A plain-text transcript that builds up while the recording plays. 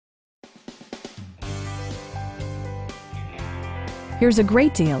Here's a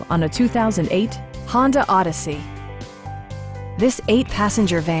great deal on a 2008 Honda Odyssey. This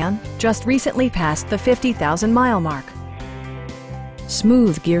 8-passenger van just recently passed the 50,000-mile mark.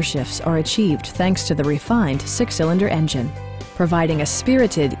 Smooth gear shifts are achieved thanks to the refined 6-cylinder engine, providing a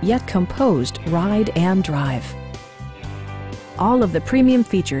spirited yet composed ride and drive. All of the premium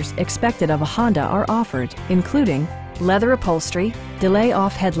features expected of a Honda are offered, including leather upholstery,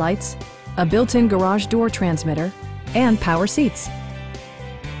 delay-off headlights, a built-in garage door transmitter, and power seats.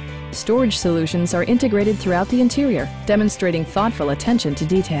 Storage solutions are integrated throughout the interior, demonstrating thoughtful attention to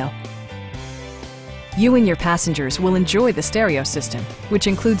detail. You and your passengers will enjoy the stereo system, which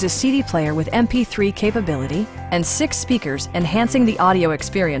includes a CD player with MP3 capability and 6 speakers enhancing the audio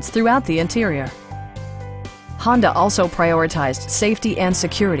experience throughout the interior. Honda also prioritized safety and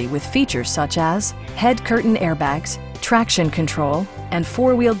security with features such as head curtain airbags, traction control, and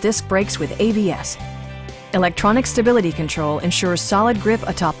 4-wheel disc brakes with ABS. Electronic stability control ensures solid grip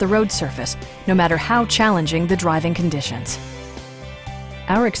atop the road surface, no matter how challenging the driving conditions.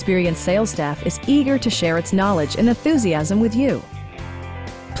 Our experienced sales staff is eager to share its knowledge and enthusiasm with you.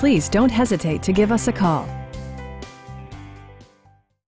 Please don't hesitate to give us a call.